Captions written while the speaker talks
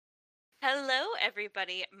Hello,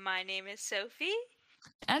 everybody. My name is Sophie,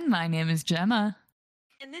 And my name is Gemma.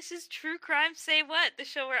 and this is True Crime Say What, the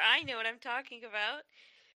show where I know what I'm talking about.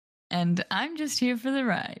 And I'm just here for the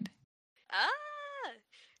ride. Ah,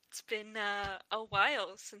 it's been a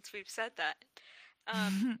while since we've said that.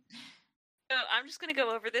 So I'm just gonna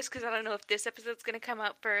go over this because I don't know if this episode's gonna come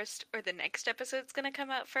out first or the next episode's gonna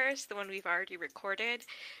come out first, the one we've already recorded.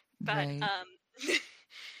 But Right.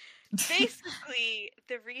 basically,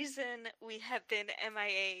 the reason we have been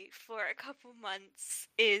MIA for a couple months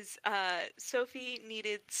is Sophie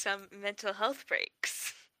needed some mental health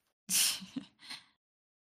breaks.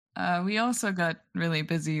 We also got really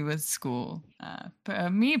busy with school.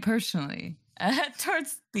 Me personally,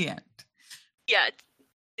 towards the end. Yeah,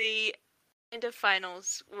 the end of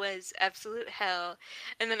finals was absolute hell,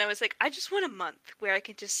 and then I was like, I just want a month where I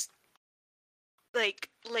can just like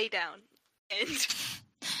lay down and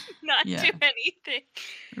not do anything.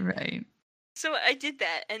 Right. So I did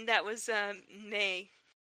that, and that was May,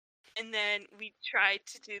 and then we tried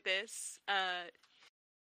to do this,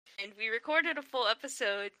 and we recorded a full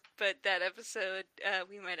episode, but that episode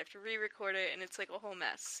we might have to re-record it, and it's like a whole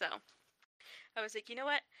mess. So I was like, you know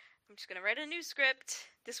what? I'm just gonna write a new script.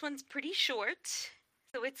 This one's pretty short,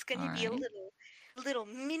 so it's gonna be a little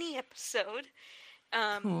mini episode.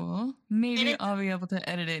 Cool. Maybe I'll be able to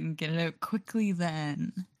edit it and get it out quickly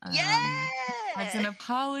then. Yeah! As an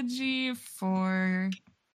apology for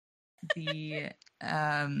the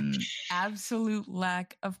absolute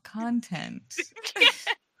lack of content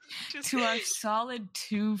to our solid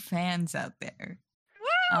 2 fans out there.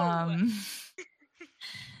 Woo!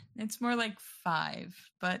 It's more like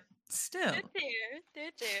 5, but still.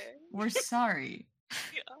 They're there. We're sorry.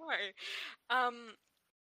 We are.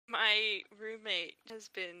 My roommate has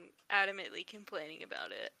been adamantly complaining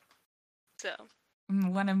about it. So.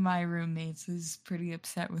 One of my roommates is pretty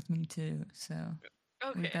upset with me too, so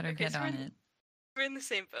we better get on it. We're in the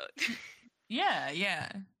same boat.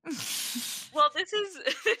 Yeah. Well, this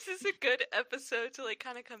is a good episode to like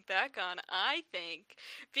kind of come back on, I think,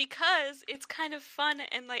 because it's kind of fun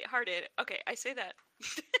and lighthearted. Okay, I say that.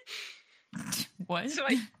 What? So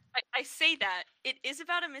I say that it is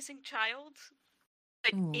about a missing child,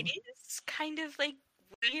 but it is kind of like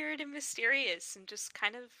weird and mysterious and just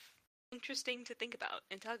kind of interesting to think about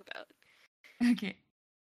and talk about. Okay.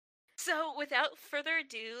 So, without further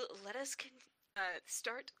ado, let us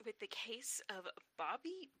start with the case of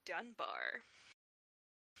Bobby Dunbar.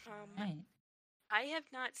 Right. I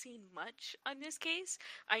have not seen much on this case.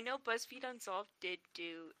 I know BuzzFeed Unsolved did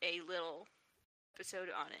do a little episode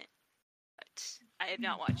on it, but I have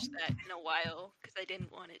not watched that in a while because I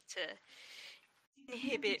didn't want it to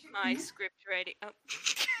inhibit my script writing. Oh.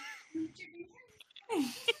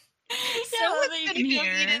 So they can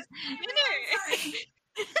hear.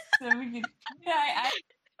 So we can. Yeah,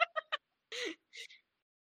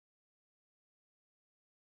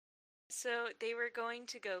 So they were going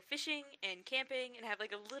to go fishing and camping and have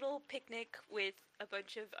like a little picnic with a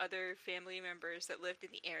bunch of other family members that lived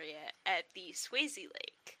in the area at the Swayze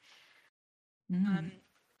Lake.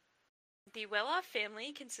 The well-off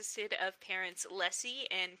family consisted of parents Leslie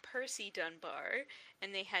and Percy Dunbar,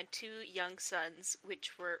 and they had 2 young sons,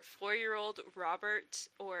 which were 4-year-old Robert,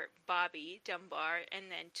 or Bobby Dunbar, and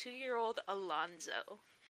then 2-year-old Alonzo.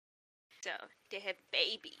 So, they had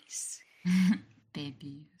babies.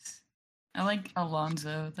 Babies. I like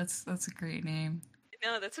Alonzo. That's a great name.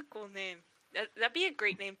 No, that's a cool name. That'd be a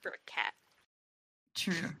great name for a cat.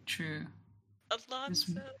 True.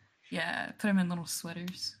 Alonzo. Yeah, put him in little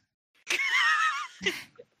sweaters.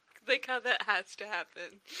 Like how that has to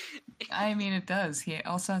happen. I mean, it does. He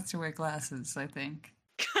also has to wear glasses, I think.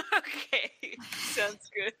 Okay,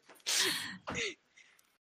 sounds good.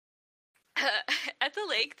 At the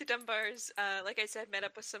lake, the Dunbars, like I said, met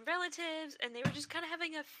up with some relatives, and they were just kind of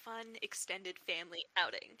having a fun, extended family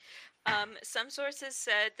outing. Some sources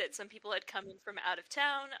said that some people had come in from out of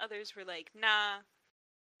town, others were like, nah.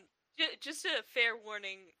 Just a fair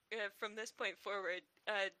warning from this point forward,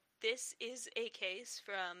 this is a case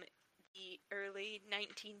from the early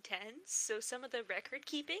 1910s, so some of the record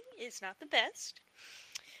keeping is not the best.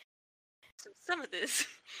 So some of this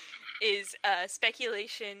is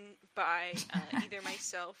speculation by either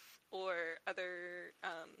myself or other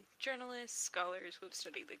journalists, scholars who have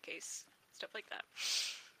studied the case, stuff like that.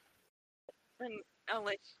 And I'll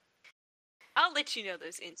let you know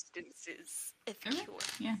those instances if you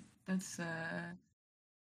want. Yeah, that's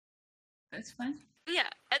fine. Yeah,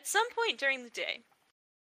 at some point during the day,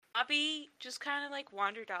 Bobby just kind of like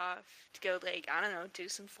wandered off to go like, I don't know, do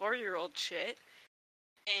some 4-year-old shit.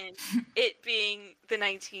 And it being the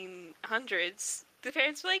 1900s, the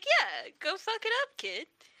parents were like, yeah, go fuck it up, kid.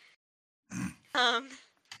 And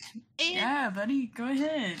Yeah, buddy, go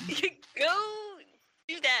ahead. go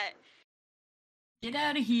do that. Get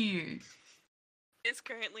out of here. It's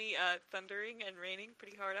currently thundering and raining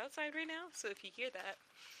pretty hard outside right now, so if you hear that,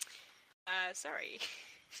 sorry.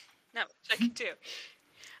 Not much I can do.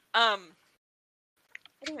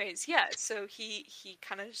 Anyways, yeah, so he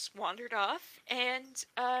kind of just wandered off, and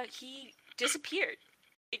he disappeared.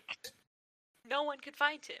 No one could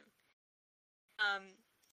find him.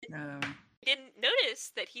 Didn't notice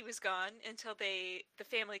that he was gone until the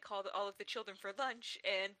family called all of the children for lunch,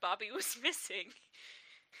 and Bobby was missing.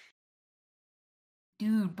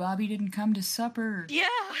 Dude, Bobby didn't come to supper. Yeah,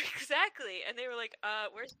 exactly. And they were like,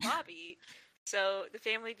 where's Bobby? So the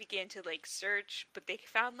family began to like search, but they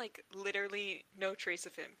found like literally no trace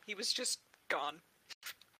of him. He was just gone.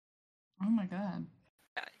 Oh my god.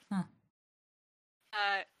 Yeah.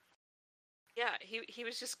 Huh. Yeah, he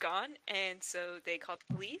was just gone, and so they called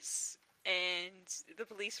the police, and the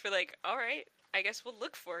police were like, all right, I guess we'll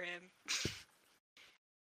look for him.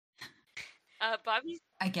 Bobby?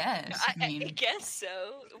 I guess. I guess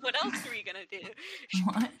so. What else are we gonna do?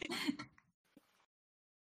 What?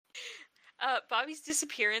 Bobby's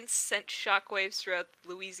disappearance sent shockwaves throughout the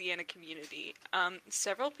Louisiana community.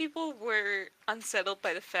 Several people were unsettled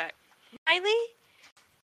by the fact... Miley?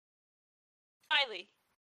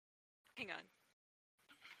 Hang on.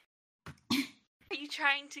 Are you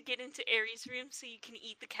trying to get into Aries' room so you can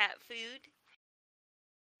eat the cat food?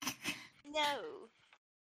 No.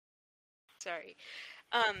 Sorry.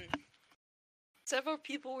 Several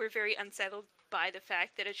people were very unsettled by the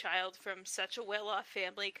fact that a child from such a well-off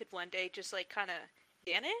family could one day just like kind of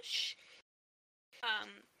vanish.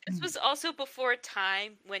 This was also before a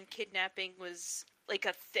time when kidnapping was like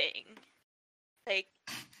a thing. Like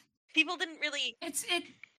people didn't really.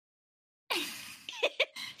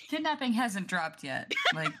 Kidnapping hasn't dropped yet.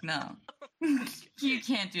 Like no, you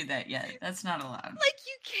can't do that yet. That's not allowed. Like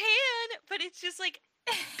you can, but it's just like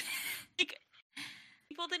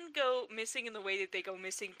people didn't go missing in the way that they go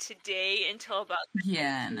missing today until about the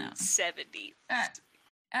 70s.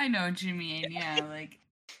 I know what you mean. Yeah, like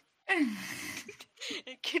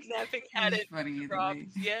kidnapping hadn't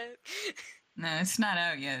dropped yet. No, it's not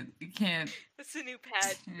out yet. You can't. It's a new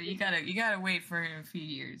patch. You gotta wait for a few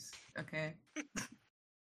years. Okay.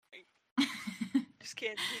 Just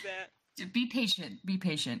can't do that. Be patient. Be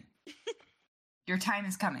patient. Your time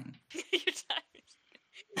is coming. Your time is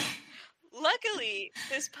coming. Luckily,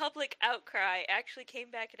 this public outcry actually came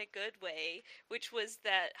back in a good way, which was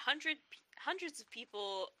that hundreds of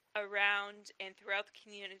people around and throughout the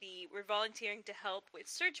community were volunteering to help with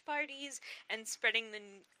search parties and spreading the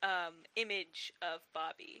image of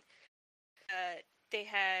Bobby. They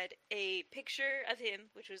had a picture of him,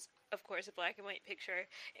 which was, of course, a black and white picture,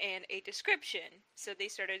 and a description. So they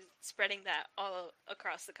started spreading that all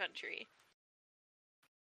across the country.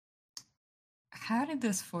 How did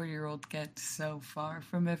this 4-year-old get so far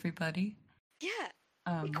from everybody? Yeah.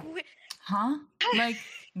 Huh? Like,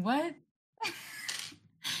 what?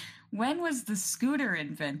 When was the scooter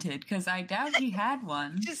invented? Because I doubt he had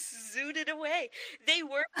one. Just zooted away. They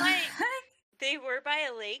were by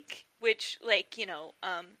a lake, which, like, you know,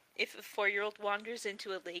 if a 4-year-old wanders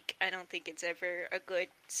into a lake, I don't think it's ever a good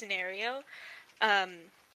scenario.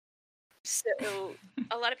 So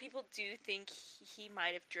a lot of people do think he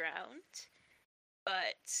might have drowned,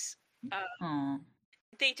 but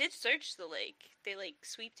they did search the lake. They like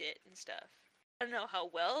sweeped it and stuff. I don't know how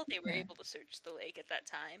well they were able to search the lake at that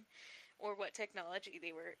time, or what technology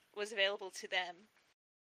was available to them.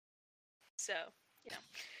 So, you know.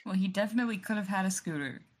 Well, he definitely could have had a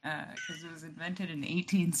scooter because it was invented in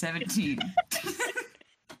 1817.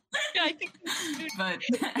 Yeah, I think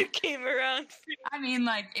it came around. I mean,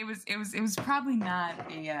 like it was probably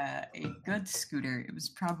not a good scooter. It was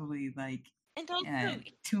probably like. And also,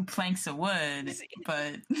 2 planks of wood,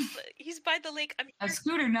 but he's by the lake. I mean, a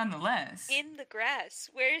scooter nonetheless. In the grass.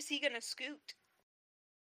 Where is he gonna scoot?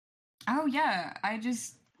 Oh yeah, I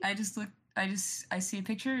see a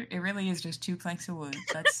picture. It really is just 2 planks of wood.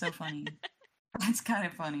 That's so funny. That's kind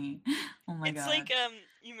of funny. Oh my god. It's like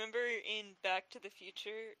you remember in Back to the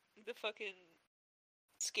Future, the fucking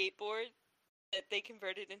skateboard that they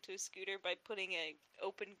converted into a scooter by putting an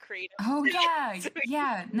open crate. Oh yeah,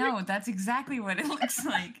 yeah. No, that's exactly what it looks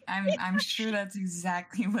like. I'm sure that's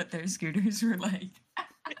exactly what their scooters were like.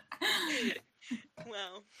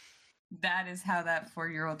 Well, that is how that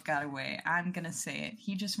 4-year-old got away. I'm gonna say it.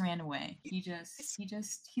 He just ran away. He's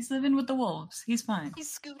living with the wolves. He's fine. He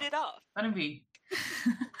scooted off. Let him be.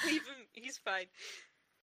 Leave him. He's fine.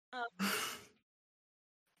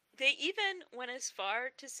 They even went as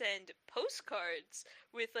far to send postcards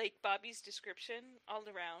with like Bobby's description all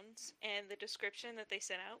around, and the description that they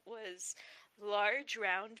sent out was large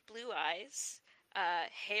round blue eyes,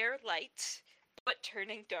 hair light but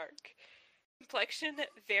turning dark, complexion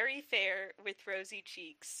very fair with rosy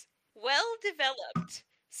cheeks, well developed,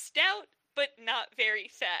 stout but not very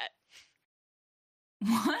fat.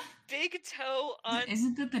 What? Big toe on.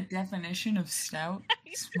 Isn't that the definition of stout?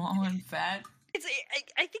 Small and fat?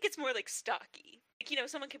 I think it's more like stocky. Like, you know,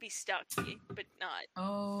 someone could be stocky, but not.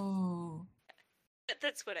 Oh.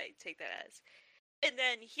 That's what I take that as. And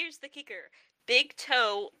then here's the kicker. Big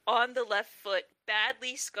toe on the left foot,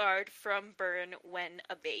 badly scarred from burn when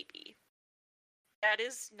a baby. That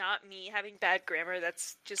is not me having bad grammar.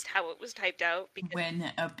 That's just how it was typed out.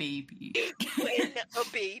 When a baby. When a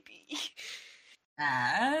baby.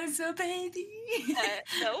 As a baby.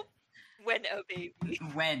 Nope. When a baby.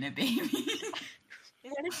 When a baby. I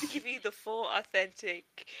wanted to give you the full,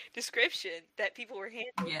 authentic description that people were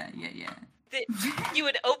handing. Yeah. That you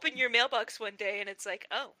would open your mailbox one day and it's like,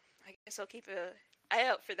 oh, I guess I'll keep an eye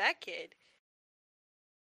out for that kid.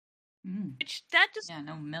 Which that just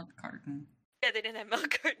no milk carton. Yeah, they didn't have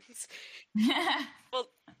milk cartons.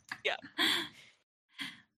 Well, yeah.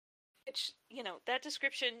 Which, you know, that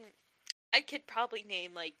description, I could probably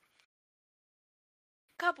name like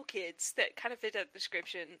a couple kids that kind of fit that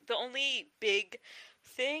description. The only big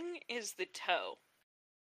thing is the toe.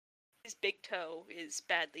 His big toe is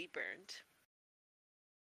badly burned.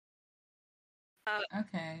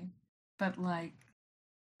 Okay, but like,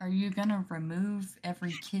 are you gonna remove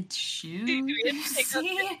every kid's shoe? Do we have to take off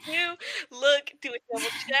the shoe? Look, do a double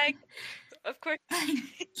check. Of course.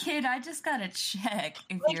 Kid, I just gotta check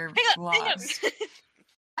if you're lost.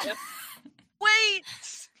 Yep. Wait!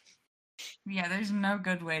 Yeah, there's no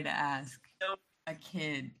good way to ask nope. a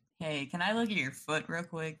kid, hey, can I look at your foot real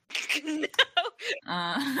quick? No.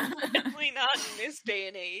 Definitely not in this day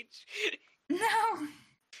and age.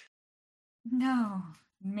 No.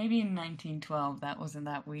 Maybe in 1912 that wasn't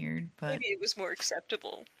that weird, but maybe it was more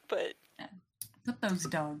acceptable, but put those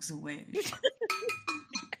dogs away.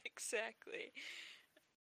 Exactly.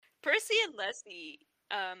 Percy and Leslie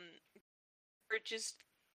were just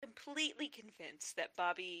completely convinced that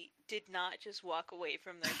Bobby did not just walk away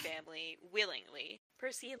from their family willingly.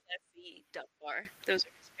 Percy and Leslie Dunbar. Those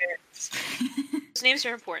are his parents. Those names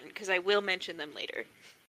are important because I will mention them later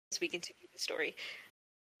as we continue the story.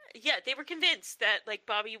 Yeah, they were convinced that like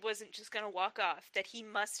Bobby wasn't just gonna walk off, that he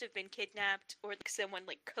must have been kidnapped or like, someone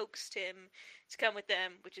like coaxed him to come with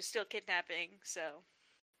them, which is still kidnapping, so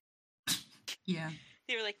yeah.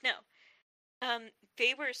 They were like, no.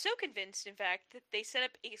 They were so convinced, in fact, that they set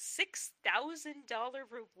up a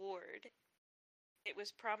 $6,000 reward. It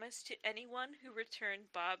was promised to anyone who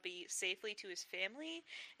returned Bobby safely to his family,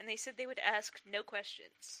 and they said they would ask no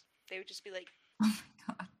questions. They would just be like, oh my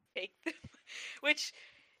God. Take them. Which,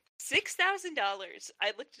 $6,000,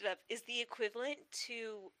 I looked it up, is the equivalent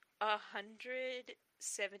to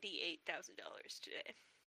 $178,000 today.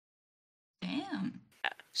 Damn.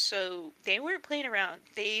 Yeah, so they weren't playing around.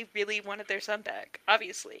 They really wanted their son back,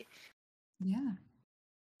 obviously. Yeah.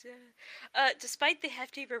 Despite the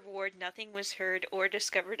hefty reward, nothing was heard or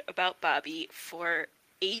discovered about Bobby for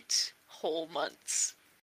 8 whole months.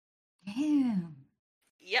 Damn.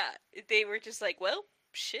 Yeah, they were just like, well,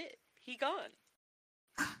 shit, he gone.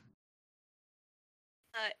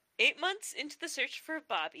 8 months into the search for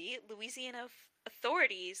Bobby, Louisiana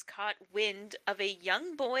authorities caught wind of a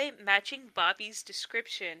young boy matching Bobby's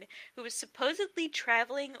description who was supposedly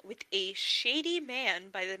traveling with a shady man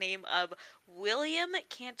by the name of William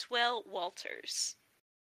Cantwell Walters.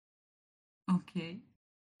 Okay.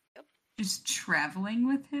 Yep. Just traveling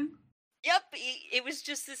with him? Yep, it was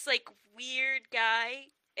just this like weird guy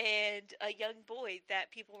and a young boy that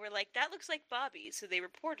people were like, that looks like Bobby, so they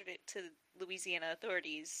reported it to Louisiana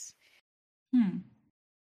authorities. Yeah.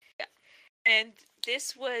 And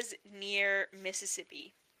this was near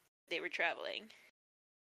Mississippi. They were traveling.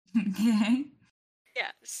 Okay.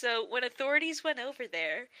 Yeah, so when authorities went over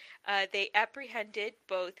there, they apprehended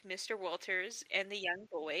both Mr. Walters and the young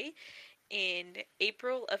boy in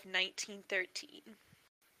April of 1913.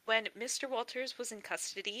 When Mr. Walters was in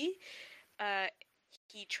custody,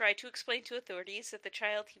 he tried to explain to authorities that the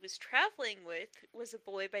child he was traveling with was a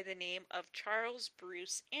boy by the name of Charles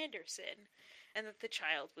Bruce Anderson, and that the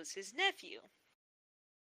child was his nephew.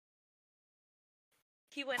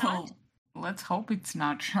 He went on. Let's hope it's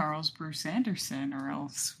not Charles Bruce Anderson, or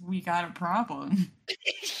else we got a problem.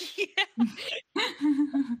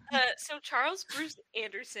 So Charles Bruce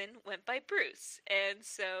Anderson went by Bruce, and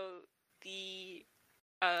so the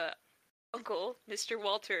uncle, Mr.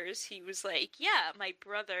 Walters, he was like, yeah, my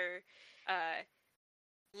brother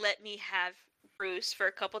let me have Bruce for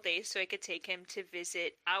a couple days so I could take him to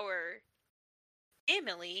visit our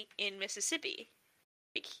family in Mississippi.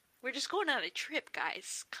 Like, we're just going on a trip,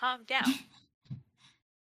 guys. Calm down.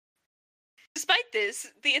 Despite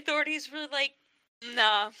this, the authorities were like,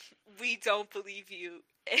 nah, we don't believe you.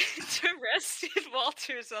 And arrested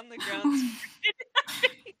Walters on the grounds.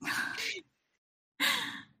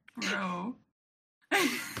 Bro.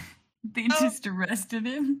 They just arrested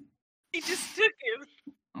him? They just took him.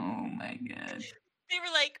 Oh my god. They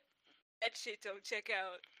were like, that shit don't check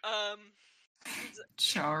out.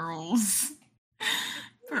 Charles.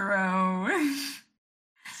 Bro.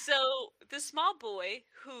 So, the small boy,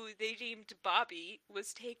 who they deemed Bobby,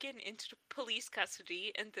 was taken into police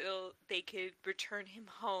custody until they could return him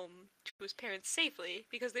home to his parents safely,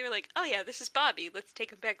 because they were like, oh yeah, this is Bobby, let's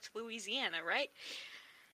take him back to Louisiana, right?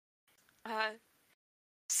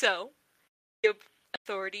 So, the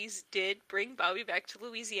authorities did bring Bobby back to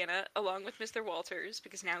Louisiana along with Mr. Walters,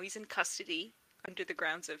 because now he's in custody under the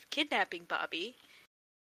grounds of kidnapping Bobby.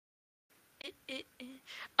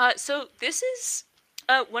 So this is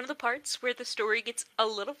one of the parts where the story gets a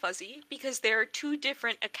little fuzzy, because there are two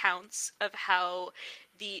different accounts of how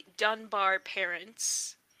the Dunbar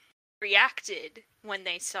parents reacted when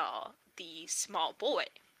they saw the small boy.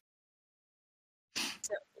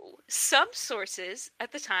 So, some sources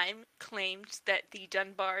at the time claimed that the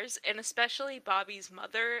Dunbars, and especially Bobby's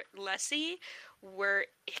mother, Leslie, were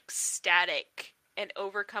ecstatic and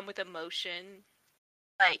overcome with emotion.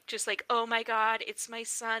 Like, just like, oh my god, it's my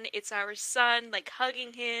son, it's our son, like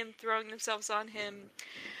hugging him, throwing themselves on him.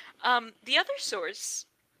 The other source,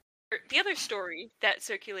 the other story that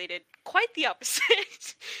circulated, quite the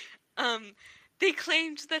opposite. They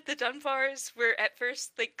claimed that the Dunbars were at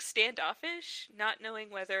first like standoffish, not knowing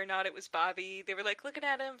whether or not it was Bobby. They were like looking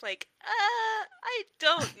at him like, I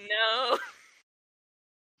don't know.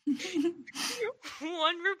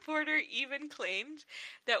 One reporter even claimed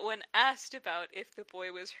that when asked about if the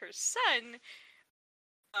boy was her son,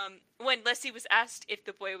 when Leslie was asked if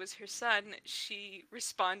the boy was her son, she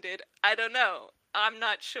responded, I don't know. I'm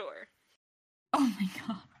not sure. Oh my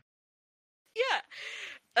god. Yeah.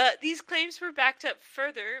 These claims were backed up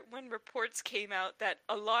further when reports came out that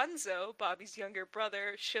Alonzo, Bobby's younger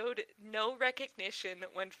brother, showed no recognition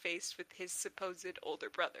when faced with his supposed older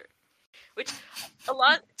brother. Which,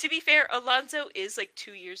 to be fair, Alonzo is like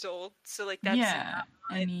 2 years old, so like that's yeah.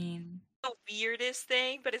 I mean, the weirdest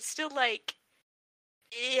thing, but it's still like,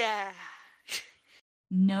 yeah.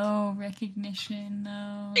 No recognition,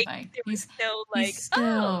 though. Like there was no like, he's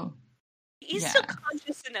still, he's still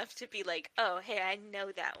conscious enough to be like, oh, hey, I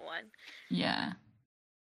know that one. Yeah.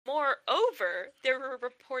 Moreover, there were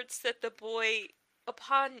reports that the boy,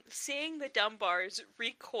 upon seeing the Dunbars,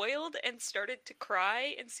 recoiled and started to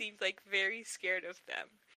cry and seemed like very scared of them.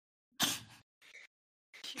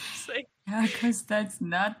 He was like, yeah, because that's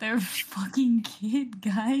not their fucking kid,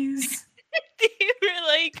 guys. They were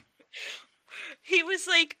like, he was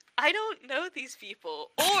like, I don't know these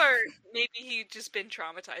people. Or maybe he'd just been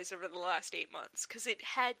traumatized over the last 8 months, because it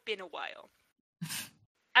had been a while.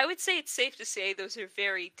 I would say it's safe to say those are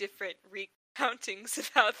very different recountings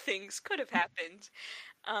of how things could have happened.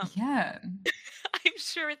 Yeah. I'm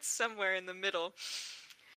sure it's somewhere in the middle.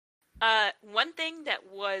 One thing that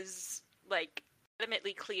was, like,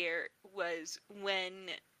 legitimately clear was when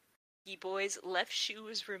the boy's left shoe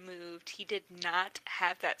was removed, he did not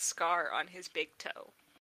have that scar on his big toe.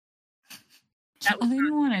 I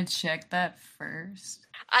didn't want to check that first.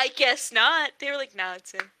 I guess not. They were like, nah,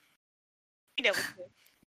 it's him. You know,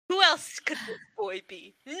 who else could this boy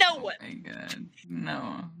be? No one. Oh my god.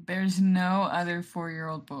 No. There's no other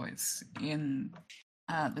 4-year-old boys in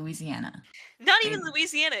Louisiana. Not even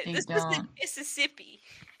Louisiana. This was in Mississippi.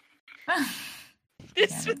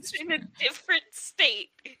 This was in a different state.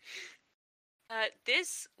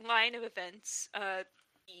 This line of events,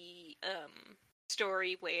 the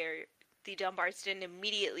story where the Dunbars didn't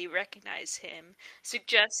immediately recognize him,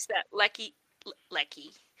 suggests that Leslie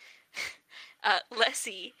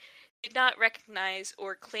did not recognize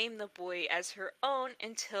or claim the boy as her own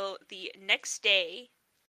until the next day,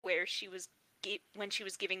 where when she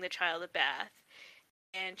was giving the child a bath,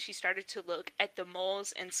 and she started to look at the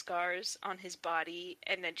moles and scars on his body,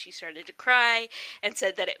 and then she started to cry and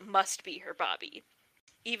said that it must be her Bobby,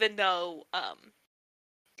 even though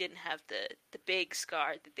didn't have the big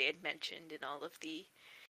scar that they had mentioned in all of the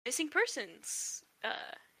missing persons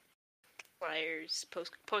flyers,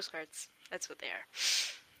 postcards. That's what they are.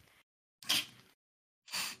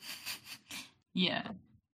 Yeah.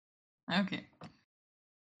 Okay.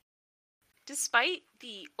 Despite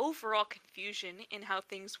the overall confusion in how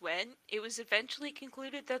things went, it was eventually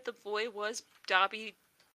concluded that the boy was Bobby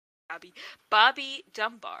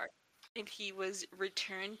Dunbar, and he was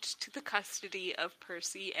returned to the custody of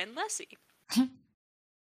Percy and Leslie.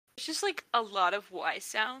 It's just like a lot of Y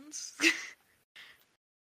sounds.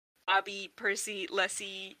 Bobby, Percy,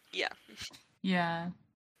 Leslie, yeah. Yeah.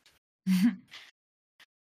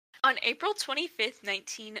 On April 25th,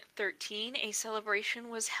 1913, a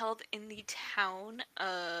celebration was held in the town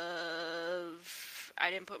of...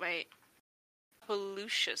 I didn't put my...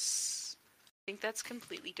 Volusius. I think that's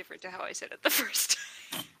completely different to how I said it the first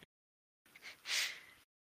time.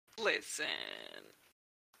 Listen.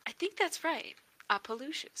 I think that's right.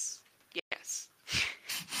 Apollucius. Yes.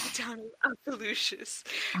 The town of Apollusius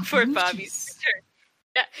for Bobby's return.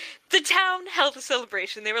 Yeah. The town held a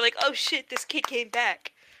celebration. They were like, oh shit, this kid came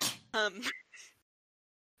back. The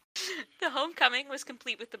homecoming was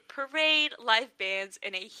complete with a parade, live bands,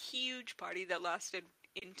 and a huge party that lasted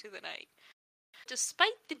into the night.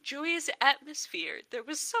 Despite the joyous atmosphere, there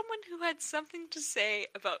was someone who had something to say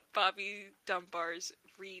about Bobby Dunbar's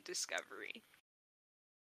rediscovery.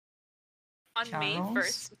 On Charles? May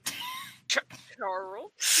 1st... Charles?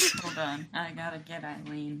 Hold on, I gotta get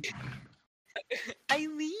Eileen.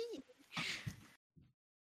 Eileen!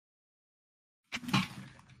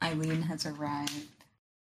 Eileen has arrived.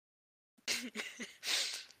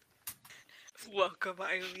 Welcome,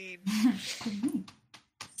 Eileen.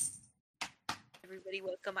 Everybody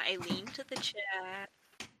welcome Eileen to the chat.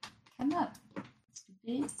 Come up.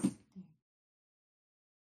 She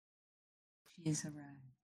is arrived.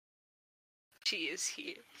 She is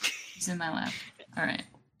here. She's in my lap. Alright,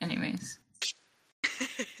 anyways.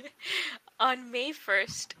 On May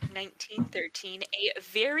 1st, 1913, a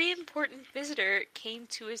very important visitor came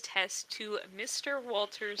to attest to Mr.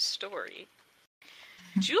 Walter's story.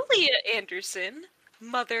 Julia Anderson,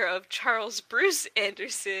 mother of Charles Bruce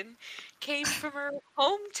Anderson, came from her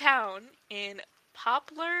hometown in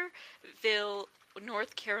Poplarville,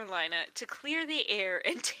 North Carolina, to clear the air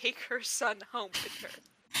and take her son home with her.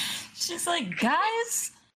 She's like,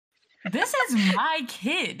 guys, this is my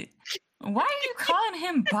kid. Why are you calling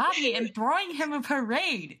him Bobby and throwing him a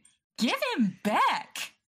parade? Give him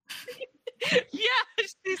back. Yeah,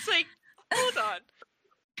 she's like, hold on.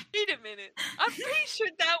 Wait a minute. I'm pretty sure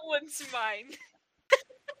that one's mine.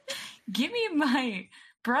 Give me my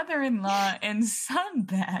brother-in-law and son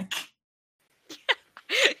back. Yeah.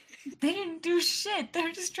 They didn't do shit. They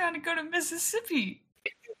were just trying to go to Mississippi.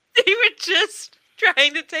 They were just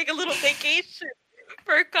trying to take a little vacation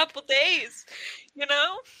for a couple days, you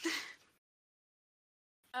know?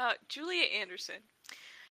 Julia Anderson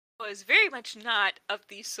was very much not of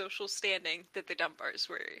the social standing that the Dunbars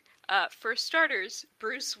were. For starters,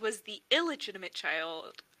 Bruce was the illegitimate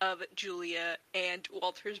child of Julia and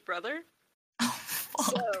Walter's brother. Oh, fuck.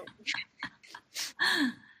 So...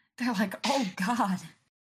 They're like, oh god,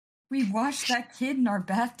 we washed that kid in our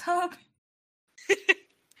bathtub?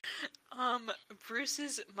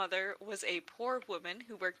 Bruce's mother was a poor woman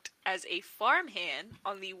who worked as a farmhand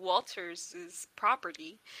on the Walters'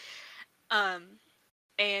 property.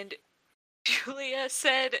 And Julia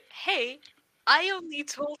said, hey, I only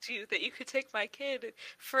told you that you could take my kid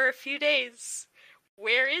for a few days.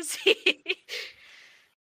 Where is he?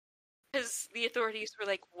 Because the authorities were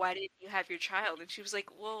like, why didn't you have your child? And she was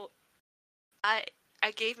like, well, I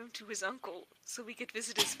gave him to his uncle so we could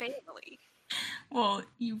visit his family. Well,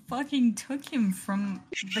 you fucking took him from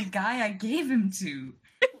the guy I gave him to.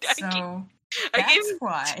 So, that's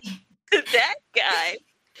why. To that guy.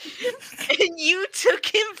 And you took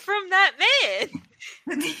him from that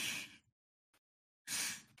man.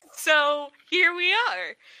 So, here we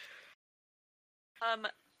are.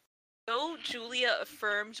 Though Julia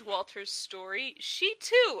affirmed Walter's story, she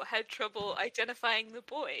too had trouble identifying the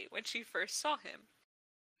boy when she first saw him.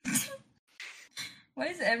 Why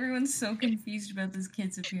is everyone so confused about this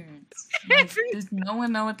kid's appearance? Like, does no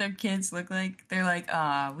one know what their kids look like? They're like,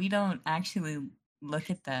 we don't actually look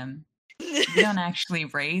at them. We don't actually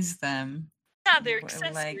raise them. Yeah, they're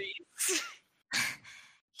accessories. Like,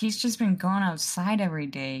 he's just been going outside every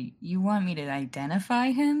day. You want me to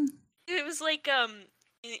identify him? It was like,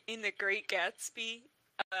 in The Great Gatsby,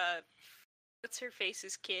 what's her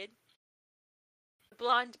face's kid? The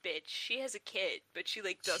blonde bitch. She has a kid, but she,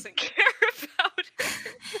 like, doesn't care about her.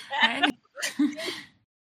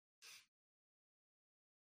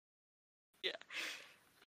 Yeah.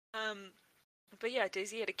 But yeah,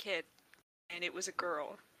 Daisy had a kid, and it was a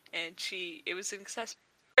girl, and it was an accessory.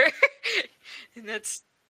 And that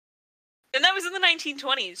was in the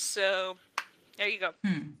 1920s, so there you go.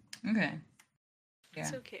 Okay. Yeah.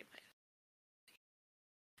 It's okay,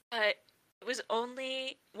 But it was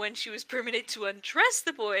only when she was permitted to undress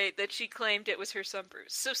the boy that she claimed it was her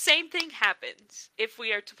sunburst. So same thing happens, if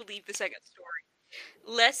we are to believe the second story.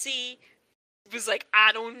 Leslie was like,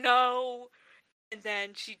 I don't know. And then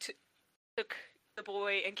she took the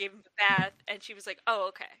boy and gave him a bath, and she was like, oh,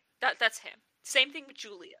 okay. That's him. Same thing with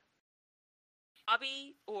Julia.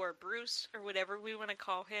 Bobby, or Bruce, or whatever we want to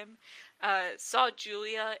call him, saw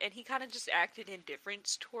Julia, and he kind of just acted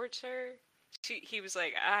indifference towards her. He was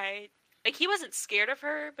like, he wasn't scared of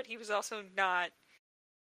her, but he was also not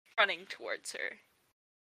running towards her.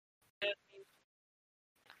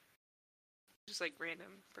 Just like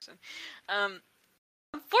random person.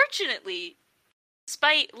 Unfortunately,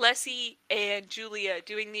 despite Leslie and Julia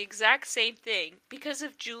doing the exact same thing, because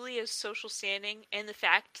of Julia's social standing and the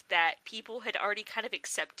fact that people had already kind of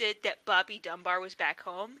accepted that Bobby Dunbar was back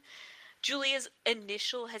home, Julia's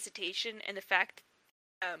initial hesitation and the fact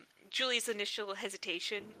Julia's initial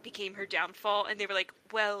hesitation became her downfall, and they were like,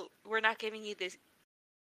 well, we're not giving you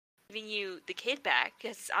the kid back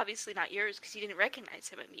because it's obviously not yours because you didn't recognize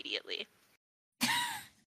him immediately.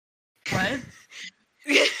 What?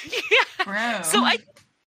 Yeah. Bro. So I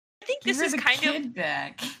think this is kind of kid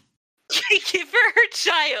back. Give her her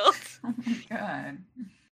child. Oh my god.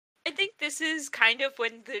 I think this is kind of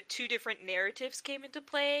when the two different narratives came into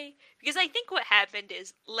play, because I think what happened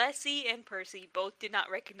is Leslie and Percy both did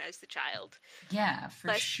not recognize the child. Yeah,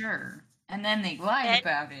 for sure. And then they lied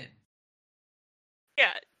about it.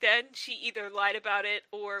 Yeah, then she either lied about it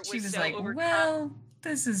or was she was so like, overcome. Well,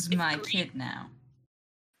 this is my kid now.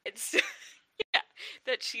 It's yeah,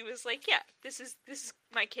 that she was like, yeah, this is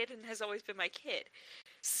my kid and has always been my kid.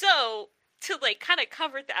 So to like kind of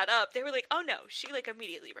cover that up, they were like, oh no, she like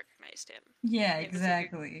immediately recognized him. Yeah,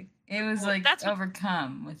 exactly. It was like that's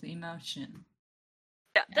overcome with emotion.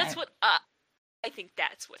 Yeah, that's what I think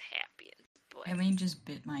that's what happened. Boy. I mean, just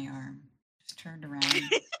bit my arm, just turned around,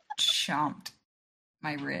 chomped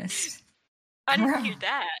my wrist. I didn't hear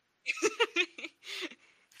that.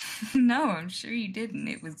 No, I'm sure you didn't.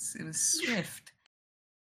 It was swift.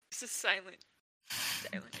 It's a silent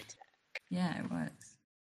attack. Yeah, it was.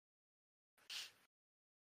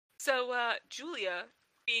 So Julia,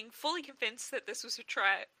 being fully convinced that this was her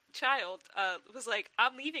child, was like,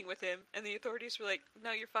 I'm leaving with him. And the authorities were like,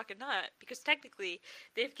 no, you're fucking not. Because technically,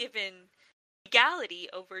 they've given legality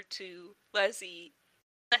over to Leslie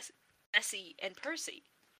and Percy.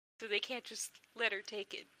 So they can't just let her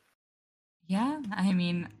take it. Yeah, I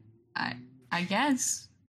mean, I guess.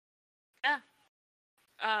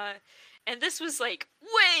 Yeah. And this was like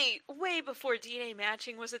way before DNA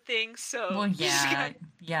matching was a thing, so... Well,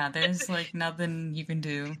 yeah, there's like nothing you can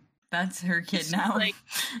do. That's her kid now. Like,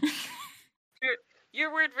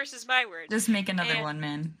 your word versus my word. Just make another one,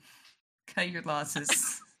 man. Cut your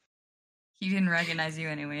losses. He didn't recognize you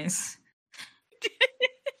anyways.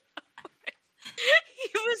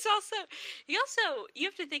 He also, you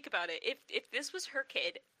have to think about it. If this was her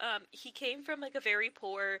kid, he came from like a very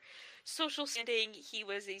poor social standing. He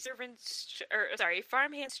was a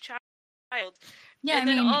farmhand's child. Yeah, and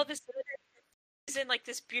then all of a sudden, he's in like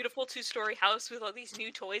this beautiful 2-story house with all these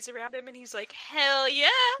new toys around him, and he's like, hell yeah!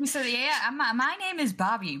 He said, yeah, my name is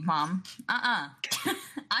Bobby, Mom.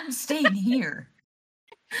 I'm staying here.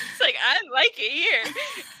 It's like, I like it here.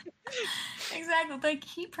 Exactly. Like,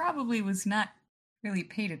 he probably was not really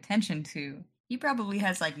paid attention to. He probably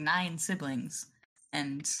has like 9 siblings,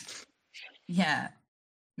 and yeah,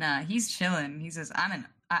 he's chilling. He says, I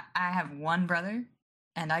have one brother,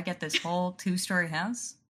 and I get this whole 2-story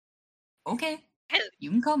house. Okay,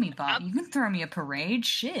 you can call me Bob. You can throw me a parade.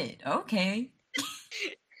 Shit, okay.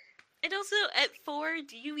 And also, at 4,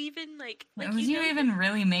 do you even like do you even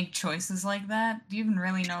really make choices like that? Do you even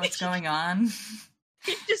really know what's going on?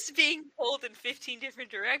 You're just being pulled in 15 different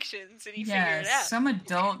directions, and you figure it out. Some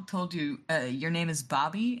adult told you, your name is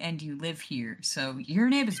Bobby, and you live here. So, your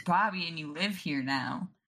name is Bobby, and you live here now.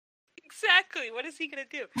 Exactly. What is he going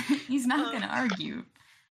to do? He's not going to argue.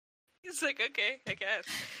 He's like, okay, I guess.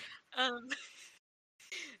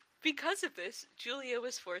 Because of this, Julia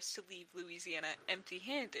was forced to leave Louisiana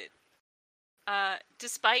empty-handed.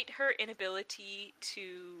 Despite her inability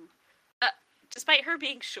to... despite her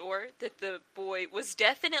being sure that the boy was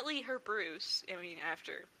definitely her Bruce, I mean,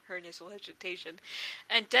 after her initial hesitation,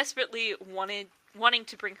 and desperately wanting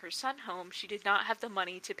to bring her son home, she did not have the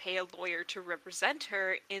money to pay a lawyer to represent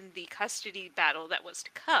her in the custody battle that was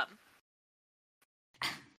to come.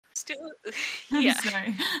 Still, yeah. I'm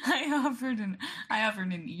sorry. I offered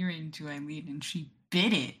an earring to Eileen, and she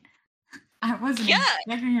bit it. I wasn't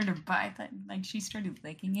expecting her to bite that. Like, she started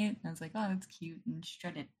licking it, and I was like, oh, that's cute, and she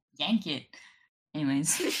tried to yank it.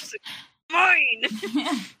 Anyways. Mine!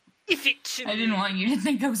 Give it to I me. didn't want you to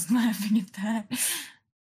think I was laughing at that.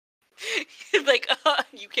 Like,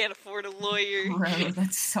 you can't afford a lawyer. Bro,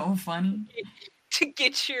 that's so funny. To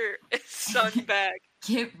get your son back.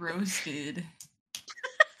 Get roasted.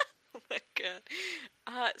 Oh my god.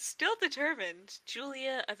 Still determined,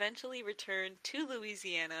 Julia eventually returned to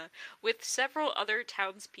Louisiana with several other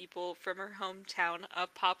townspeople from her hometown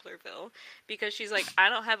of Poplarville because she's like, I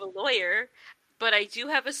don't have a lawyer, but I do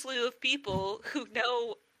have a slew of people who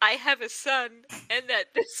know I have a son and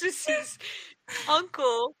that this is his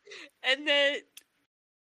uncle and that,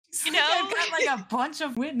 It's you like I've know, got like a bunch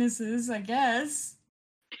of witnesses, I guess.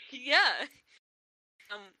 yeah.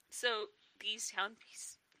 So these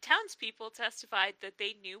townspeople testified that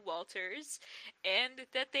they knew Walters and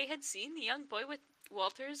that they had seen the young boy with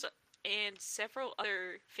Walters and several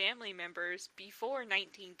other family members before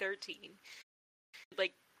 1913,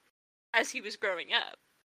 like as he was growing up.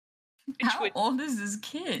 How old is this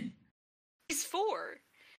kid? He's 4.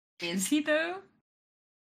 Is he though?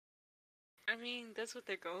 I mean, that's what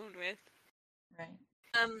they're going with. Right.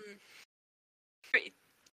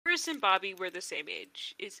 Bruce and Bobby were the same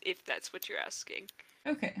age, if that's what you're asking.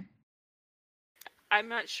 Okay. I'm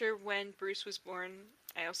not sure when Bruce was born.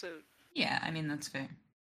 Yeah, I mean, that's fair.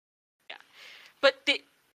 Yeah. But they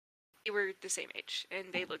were the same age,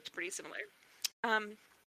 and they looked pretty similar.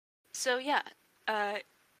 So yeah,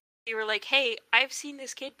 they were like, hey, I've seen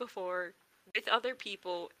this kid before with other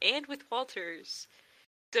people and with Walters,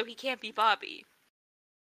 so he can't be Bobby.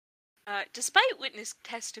 Despite witness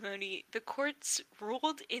testimony, the courts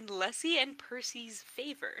ruled in Leslie and Percy's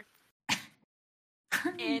favor.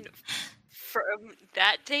 And from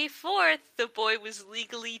that day forth, the boy was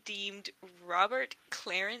legally deemed Robert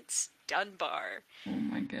Clarence Dunbar. Oh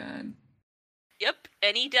my god. Yep,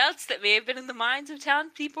 any doubts that may have been in the minds of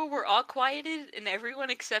townspeople were all quieted, and everyone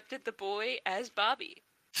accepted the boy as Bobby.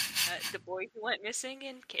 The boy who went missing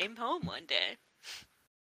and came home one day.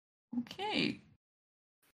 Okay.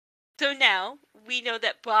 So now, we know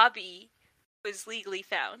that Bobby was legally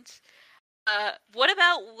found. What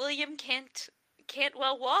about William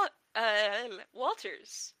Cantwell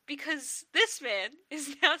Walters? Because this man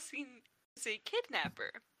is now seen as a kidnapper.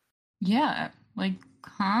 Yeah, like,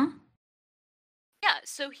 huh? Yeah,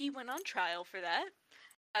 so he went on trial for that.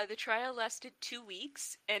 The trial lasted 2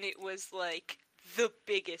 weeks, and it was like the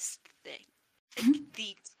biggest thing. Like,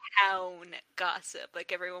 the town gossip.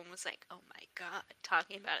 Like, everyone was like, oh my god,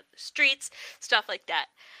 talking about it in the streets, stuff like that.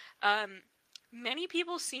 Many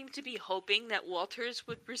people seemed to be hoping that Walters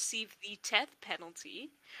would receive the death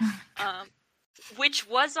penalty, which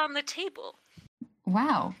was on the table.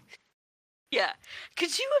 Wow. Yeah.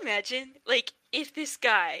 Could you imagine, like, if this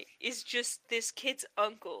guy is just this kid's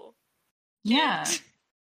uncle? Yeah.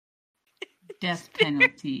 Death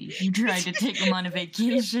penalty. You tried to take him on a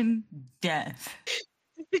vacation? Death.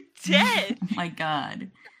 Dead! Oh my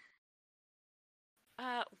god.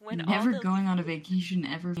 When Never going on a vacation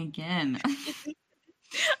ever again.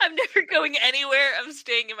 I'm never going anywhere. I'm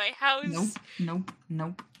staying in my house. Nope.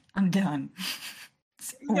 I'm done.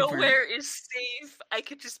 Nowhere is safe. I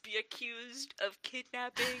could just be accused of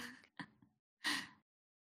kidnapping.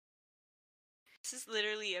 This is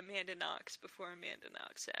literally Amanda Knox before Amanda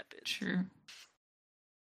Knox happened. Sure.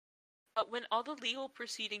 But when all the legal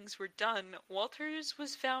proceedings were done, Walters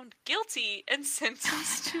was found guilty and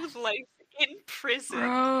sentenced to life in prison.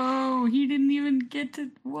 Bro, he didn't even get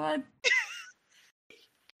to what?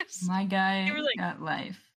 My guy got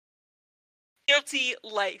life. Guilty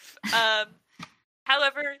life.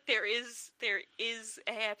 However, there is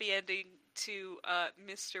a happy ending to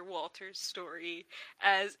Mr. Walters' story,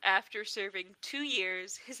 as after serving 2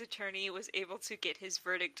 years, his attorney was able to get his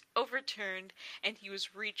verdict overturned, and he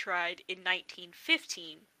was retried in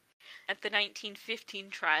 1915. At the 1915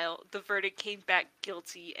 trial, the verdict came back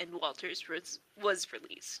guilty, and Walters was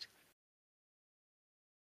released.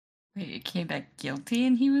 Wait, it came back guilty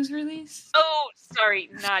and he was released? Oh, sorry,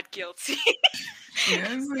 not guilty. Yeah,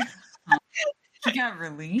 I was like, he got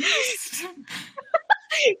released?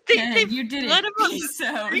 You did it. Peace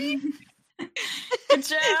out. Good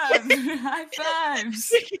job. High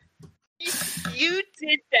fives. You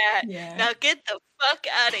did that. Yeah. Now get the fuck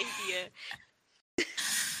out of here.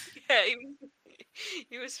 Yeah,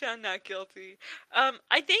 he was found not guilty.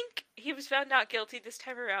 I think he was found not guilty this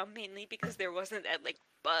time around mainly because there wasn't that, like,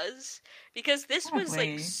 buzz. Because this was,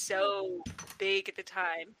 like, so big at the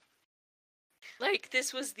time. Like,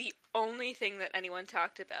 this was the only thing that anyone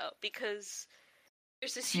talked about, because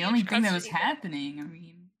there's this huge... The only thing that was happening, I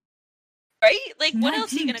mean... Right? Like, what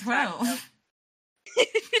else are you gonna talk about?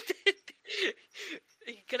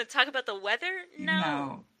 Are you gonna talk about the weather?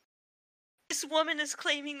 No. This woman is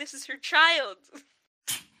claiming this is her child.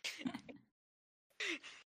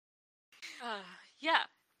 Yeah.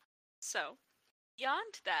 So,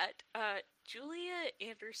 beyond that, Julia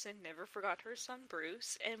Anderson never forgot her son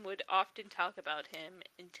Bruce and would often talk about him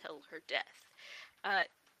until her death. Uh,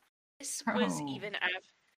 this was Oh. even after,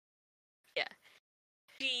 yeah,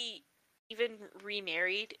 she even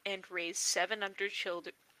remarried and raised 7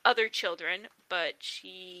 other children, but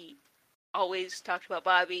she always talked about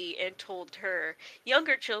Bobby and told her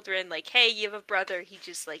younger children, like, hey, you have a brother, he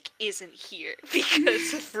just, like, isn't here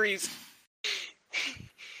because of reasons.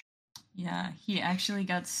 Yeah, he actually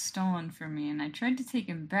got stolen from me, and I tried to take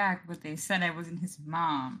him back, but they said I wasn't his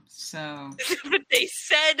mom, so... But they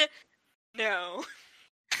said no.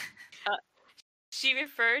 She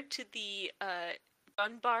referred to the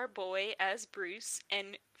Dunbar boy as Bruce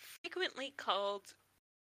and frequently called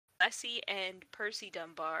Leslie and Percy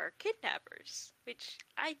Dunbar kidnappers, which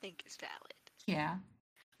I think is valid. Yeah.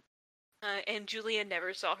 And Julia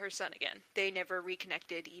never saw her son again. They never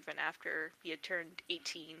reconnected even after he had turned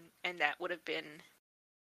 18, and that would have been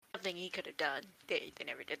something he could have done. They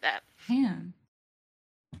never did that. Damn.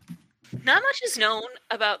 Not much is known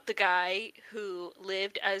about the guy who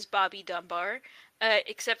lived as Bobby Dunbar,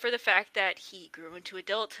 except for the fact that he grew into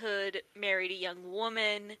adulthood, married a young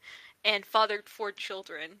woman, and fathered 4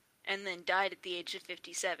 children, and then died at the age of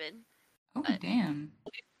 57. Oh, damn.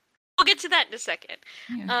 We'll get to that in a second.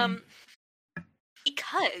 Yeah, okay.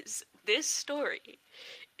 Because this story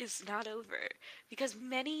is not over. Because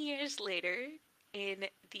many years later, in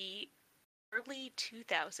the early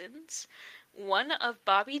 2000s, one of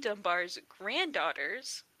Bobby Dunbar's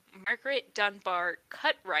granddaughters, Margaret Dunbar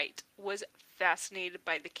Cutright, was fascinated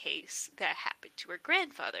by the case that happened to her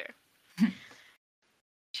grandfather.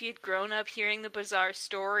 She had grown up hearing the bizarre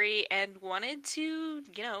story and wanted to,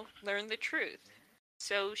 learn the truth.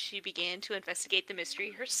 So she began to investigate the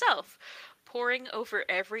mystery herself, poring over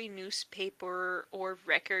every newspaper or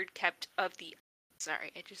record kept of the...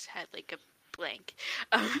 Sorry, I just had like a blank.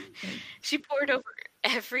 She pored over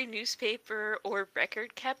every newspaper or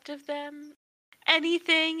record kept of them.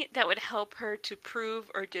 Anything that would help her to prove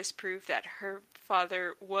or disprove that her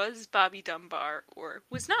father was Bobby Dunbar or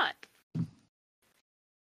was not.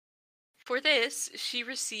 For this, she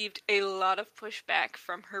received a lot of pushback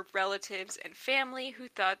from her relatives and family who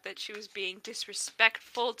thought that she was being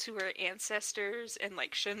disrespectful to her ancestors and,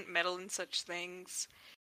 like, shouldn't meddle in such things.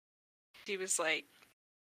 She was like...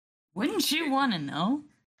 Wouldn't you want to know?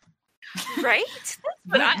 Right?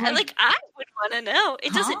 But I would want to know.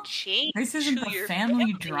 It doesn't change. This isn't who a your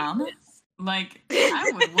family drama? is. Like,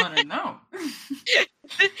 I would want to know.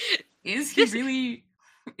 Is he really...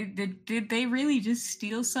 Did they really just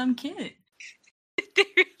steal some kid? Did they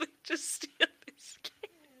really just steal this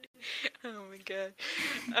kid? Oh my god.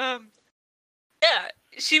 Yeah,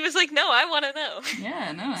 she was like, no, I want to know.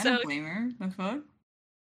 Yeah, no, I don't blame her. The fuck?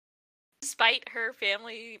 Despite her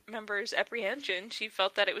family members' apprehension, she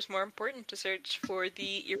felt that it was more important to search for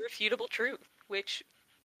the irrefutable truth, which,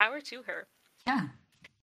 power to her. Yeah.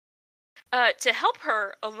 To help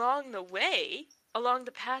her along the way, along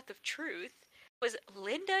the path of truth, was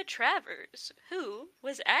Linda Travers, who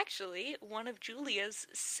was actually one of Julia's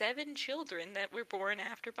 7 children that were born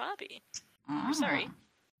after Bobby. Ah, sorry,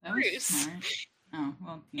 Bruce. Smart. Oh,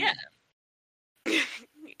 well, yeah.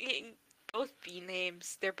 Both B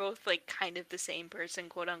names. They're both like kind of the same person,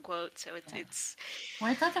 quote unquote. So it's. Well,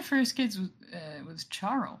 I thought the first kid was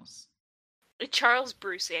Charles. Charles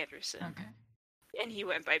Bruce Anderson. Okay. And he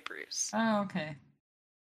went by Bruce. Oh, okay.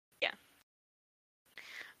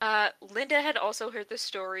 Linda had also heard the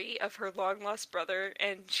story of her long-lost brother,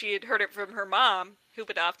 and she had heard it from her mom, who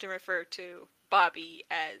would often refer to Bobby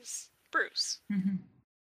as Bruce. Mm-hmm.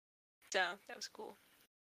 So, that was cool.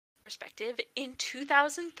 Perspective. In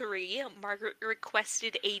 2003, Margaret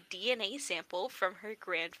requested a DNA sample from her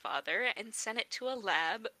grandfather and sent it to a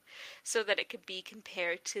lab so that it could be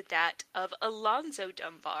compared to that of Alonzo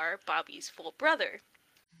Dunbar, Bobby's full brother.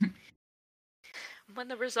 When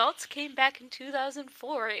the results came back in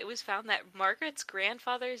 2004, it was found that Margaret's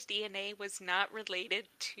grandfather's DNA was not related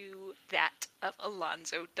to that of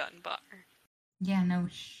Alonzo Dunbar. Yeah, no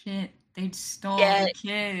shit. They stole the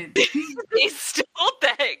kid. They stole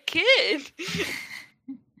that kid!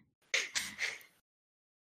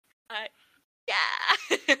 Yeah.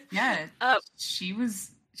 Yeah, she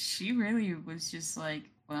really was just like,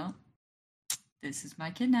 well, this is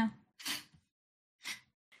my kid now.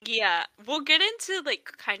 Yeah, we'll get into,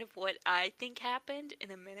 like, kind of what I think happened in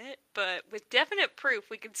a minute, but with definite proof,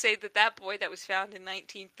 we can say that that boy that was found in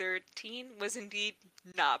 1913 was indeed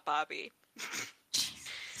not Bobby.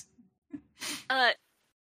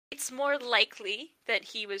 It's It's more likely that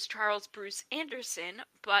he was Charles Bruce Anderson,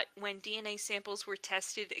 but when DNA samples were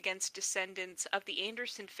tested against descendants of the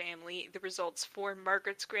Anderson family, the results for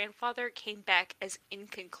Margaret's grandfather came back as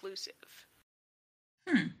inconclusive.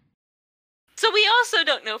 So we also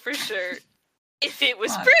don't know for sure if it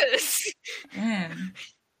was Bruce. Man.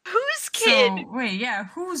 Whose kid? So, wait, yeah,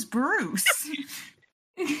 who's Bruce?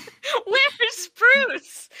 Where's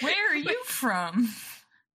Bruce? Where are you from?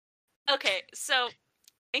 Okay, so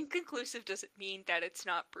inconclusive doesn't mean that it's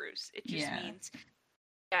not Bruce. It just means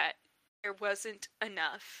that there wasn't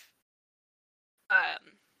enough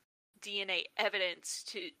DNA evidence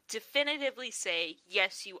to definitively say,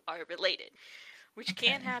 yes, you are related. Which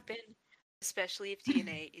can happen, especially if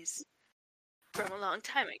DNA is from a long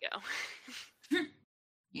time ago.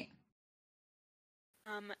 Yeah.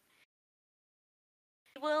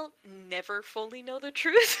 We'll never fully know the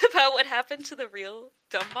truth about what happened to the real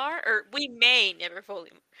Dunbar, or we may never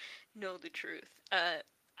fully know the truth.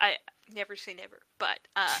 I never say never, but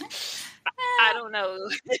I don't know.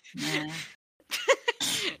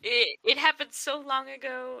 It happened so long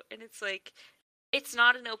ago, and it's like, it's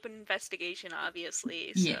not an open investigation,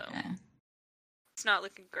 obviously, so it's not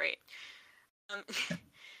looking great.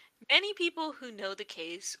 Many people who know the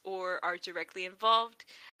case or are directly involved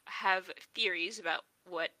have theories about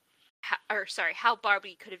how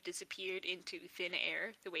Bobby could have disappeared into thin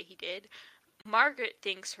air the way he did. Margaret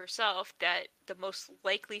thinks herself that the most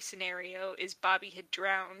likely scenario is Bobby had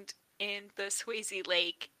drowned in the Swayze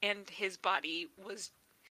Lake and his body was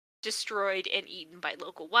destroyed and eaten by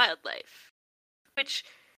local wildlife. Which,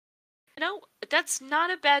 that's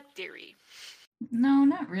not a bad theory. No,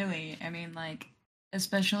 not really. I mean, like,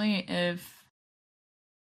 especially if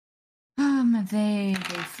they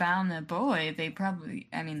found the boy, they probably,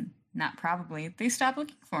 I mean, not probably, they stopped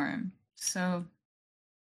looking for him. So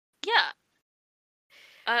yeah.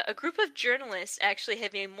 A group of journalists actually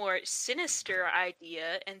have a more sinister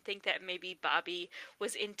idea and think that maybe Bobby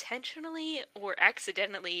was intentionally or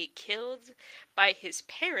accidentally killed by his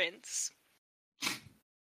parents.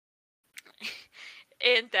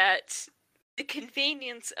 And that the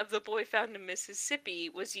convenience of the boy found in Mississippi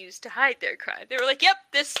was used to hide their crime. They were like, yep,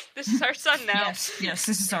 this is our son now. Yes,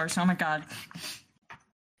 this is ours. Oh my god.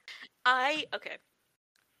 I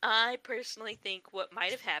personally think what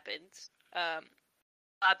might have happened,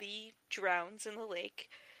 Bobby drowns in the lake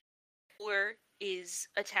or is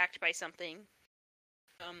attacked by something.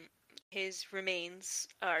 His remains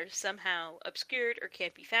are somehow obscured or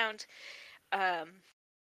can't be found.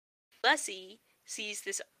 Leslie sees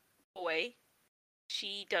this boy.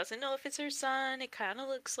 She doesn't know if it's her son. It kind of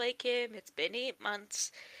looks like him. It's been 8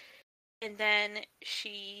 months. And then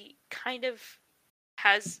she kind of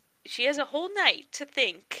has a whole night to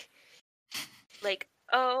think, like,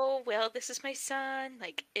 oh, well, this is my son,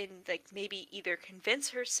 like, and, like, maybe either convince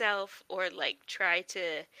herself or, like, try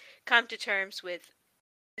to come to terms with,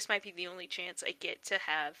 this might be the only chance I get to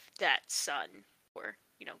have that son, or,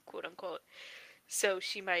 quote unquote. So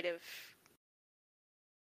she might have,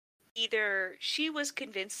 either she was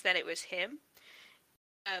convinced that it was him,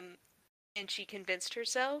 and she convinced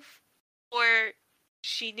herself, or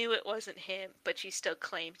she knew it wasn't him, but she still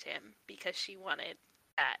claimed him because she wanted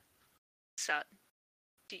that son.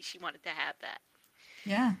 She wanted to have that.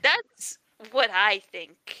 Yeah. That's what I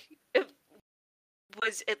think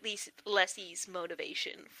was at least Leslie's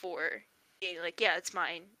motivation for being like, yeah, it's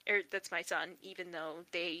mine, or that's my son, even though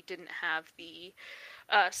they didn't have the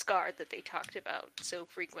scar that they talked about so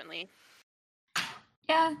frequently.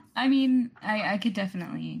 Yeah, I mean, I could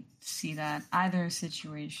definitely see that. Either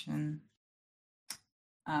situation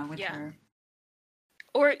with her.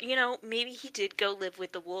 Or, maybe he did go live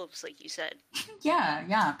with the wolves, like you said.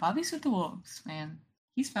 Yeah, Bobby's with the wolves, man.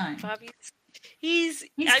 He's fine. He's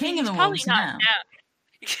king of the wolves now.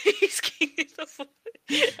 He's king of the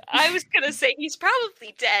wolves. I was gonna say he's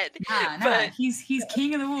probably dead. Nah, he's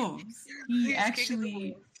king of the wolves. He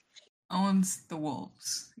actually owns the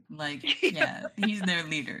wolves. Like, yeah, he's their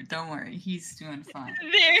leader. Don't worry, he's doing fine.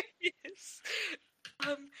 There he is.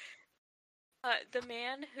 The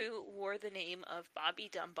man who wore the name of Bobby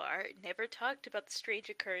Dunbar never talked about the strange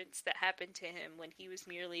occurrence that happened to him when he was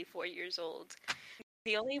merely 4 years old.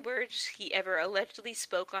 The only words he ever allegedly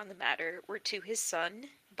spoke on the matter were to his son,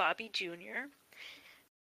 Bobby Jr.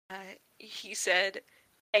 He said,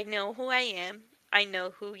 "I know who I am, I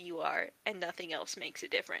know who you are, and nothing else makes a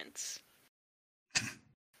difference."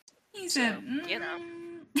 He said,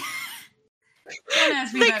 Don't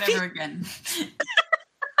ask me that ever again.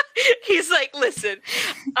 He's like, listen,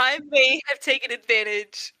 I may have taken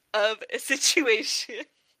advantage of a situation.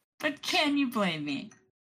 But can you blame me?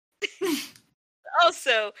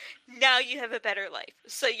 also, now you have a better life,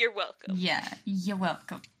 so you're welcome. Yeah, you're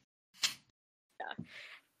welcome. Yeah.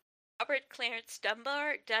 Robert Clarence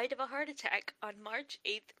Dunbar died of a heart attack on March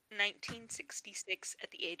 8th, 1966, at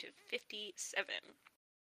the age of 57.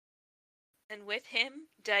 And with him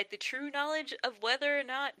died the true knowledge of whether or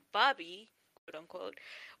not Bobby, quote unquote,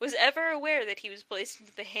 was ever aware that he was placed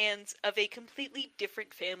into the hands of a completely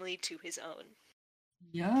different family to his own.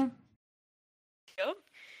 Yup. Yep.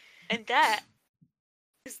 And that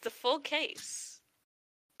is the full case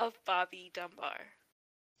of Bobby Dunbar.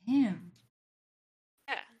 Damn.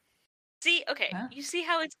 Yeah. See, okay, Huh? you see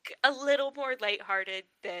how it's a little more lighthearted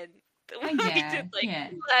than the one we did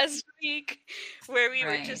last week, where we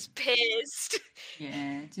were just pissed.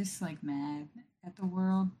 Yeah, just like mad at the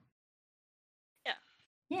world. Yeah.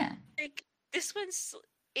 Yeah. Like this one's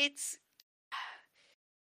it's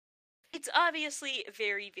obviously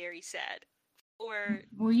very, very sad for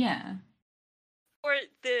yeah. for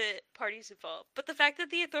the parties involved. But the fact that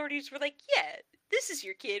the authorities were like, yeah, this is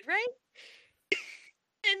your kid, right?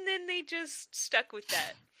 And then they just stuck with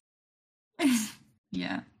that.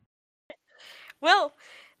 Yeah. Well,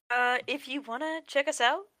 if you want to check us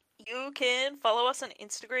out, you can follow us on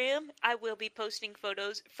Instagram. I will be posting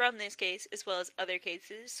photos from this case as well as other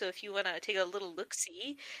cases. So if you want to take a little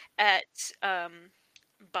look-see at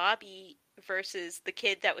Bobby versus the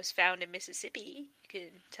kid that was found in Mississippi, you can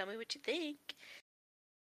tell me what you think.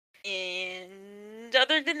 And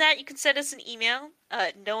other than that, you can send us an email.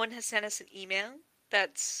 No one has sent us an email.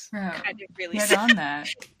 That's kind of really get sad. on that.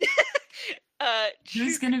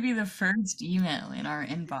 Who's gonna be the first email in our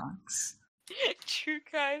inbox?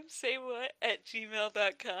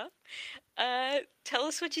 truecrimesay@gmail.com. Tell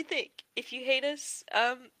us what you think. If you hate us,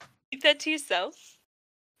 keep that to yourself.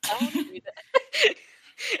 I want to do that.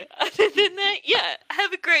 Other than that, yeah,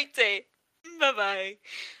 have a great day. Bye-bye.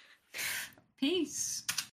 Peace.